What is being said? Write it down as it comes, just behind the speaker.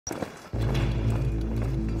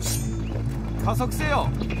加速せよ。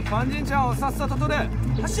ファンジンチャーをさっさと取れ。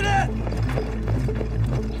走れ。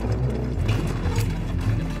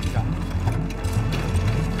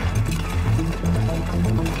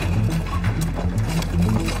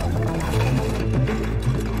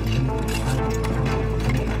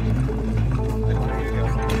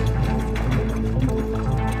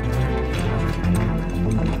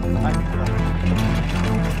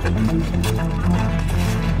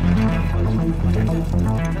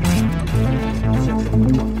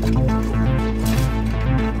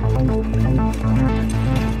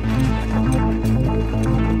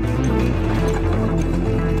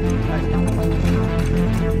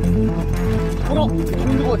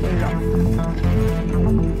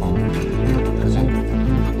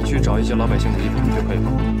老百姓的衣服就可以了。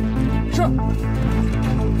是。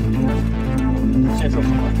先说。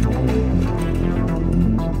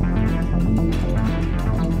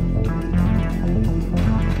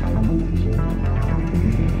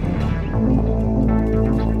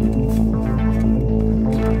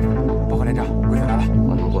报告连长，鬼子来了，让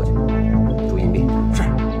他们过去。注意隐蔽。是，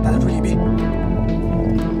大家注意隐蔽。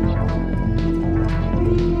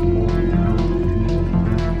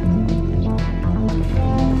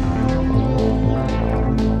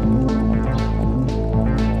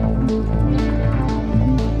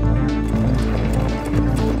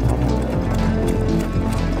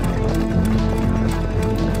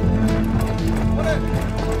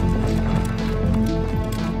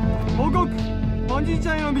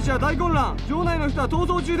 大混乱，城内の人は逃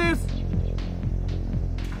走中です。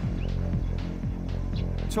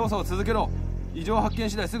調査を続けろ。異常発見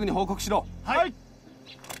次第すぐに報告しろ。はい。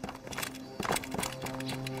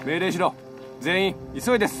命令しろ。全員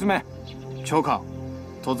急いで進め。長官、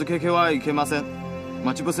突撃はいけません。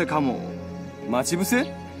待ち伏せかも。待ち伏せ？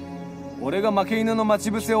俺が負け犬の待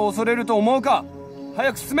ち伏せを恐れると思うか。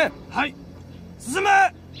早く進め。はい。進め。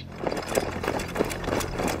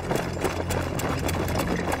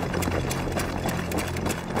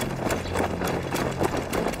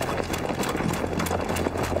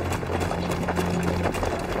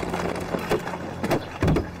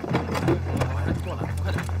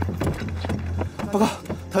 报告，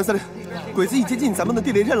谭司令，鬼子已接近咱们的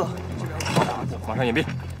地雷阵了。马上隐蔽。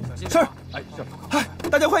是。哎，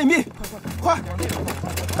大家快隐蔽！快！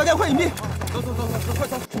大家快隐蔽！走，快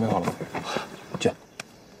走！准备好了，去。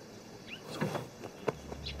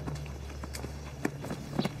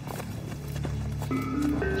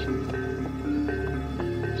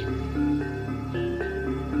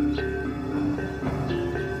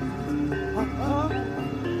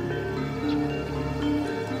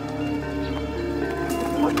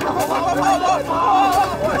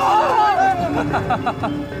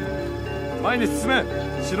前に進め。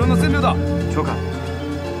城の占領だ。長官、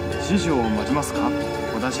指示を待ちますか。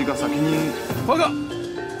私が先に。バカ、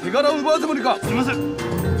手柄を奪うつもりか。すみません。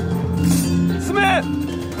進め。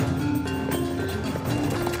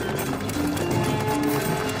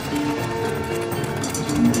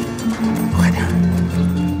快点，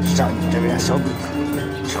让你这个俩小鬼子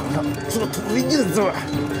尝尝做土地的滋味。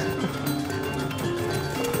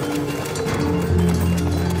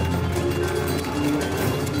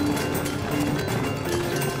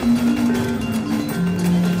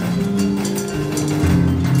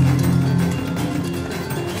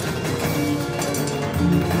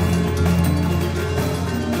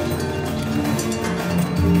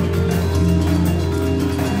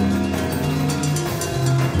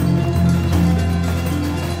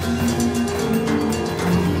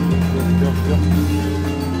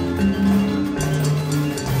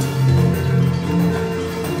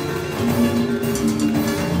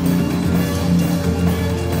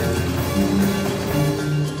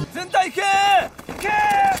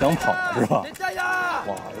 想跑是吧？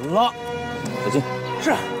完了，小心！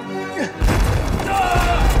是。好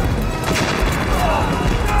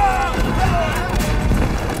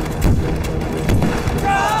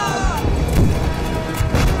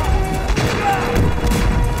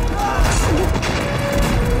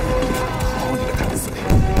你个谭司令！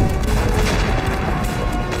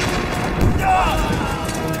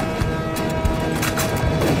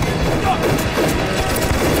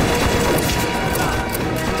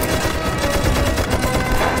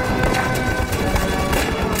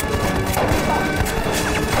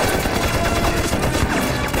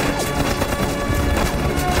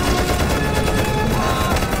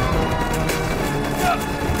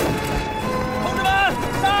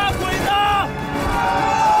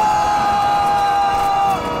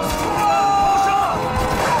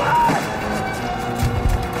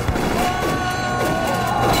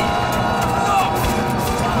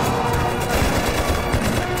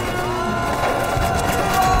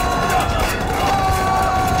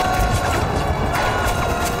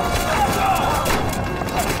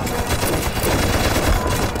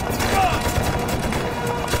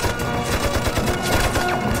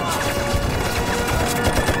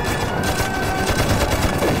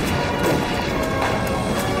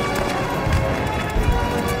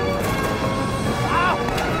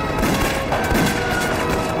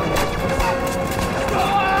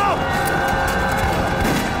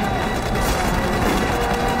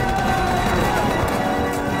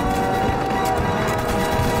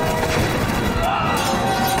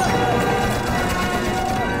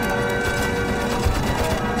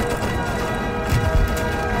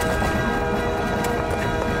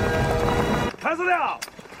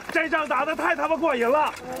仗打得太他妈过瘾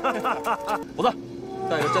了！虎子，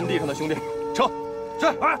带着阵地上的兄弟撤。是。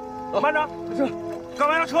哎，慢着，是，干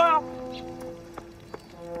嘛要撤呀？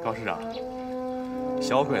高师长，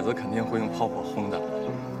小鬼子肯定会用炮火轰的，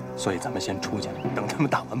所以咱们先出去，等他们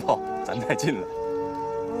打完炮，咱再进来。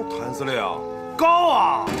谭司令，高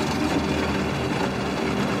啊！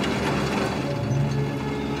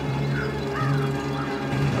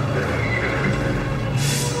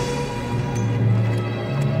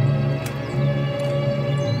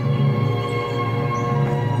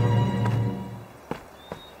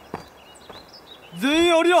全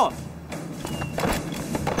員降りろ。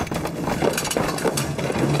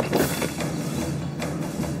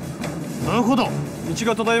なるほど、道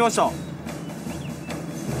が途絶えました。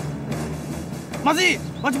まずい、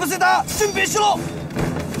待ち伏せだ。準備しろ。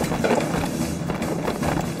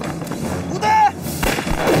撃て。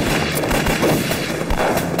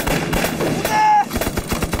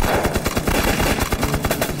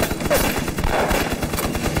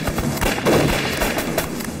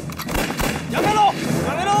やめろ、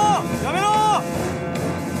やめろ、やめろ。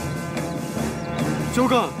長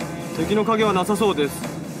官、敵の影はなさそうで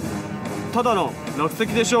す。ただの落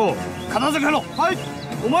石でしょう。片付けろ。はい。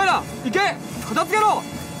お前ら行け。片付けろ。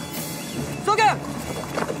急げ。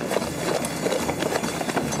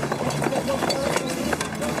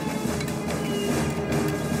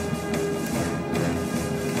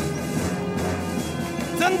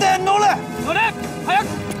前転乗れ。乗れ。早く。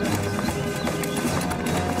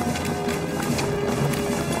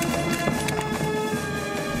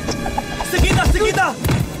責任だ、責任だ。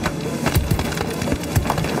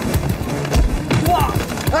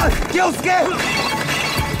気をつけ。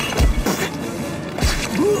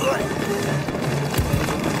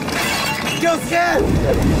気をつけ。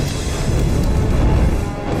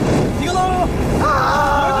逃げろ。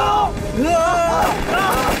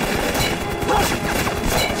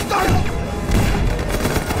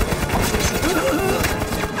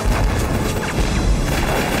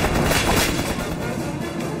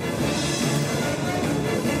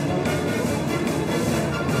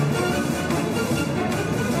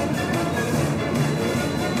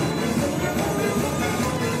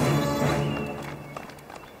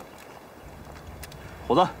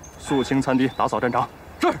虎子，肃清残敌，打扫战场。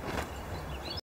是。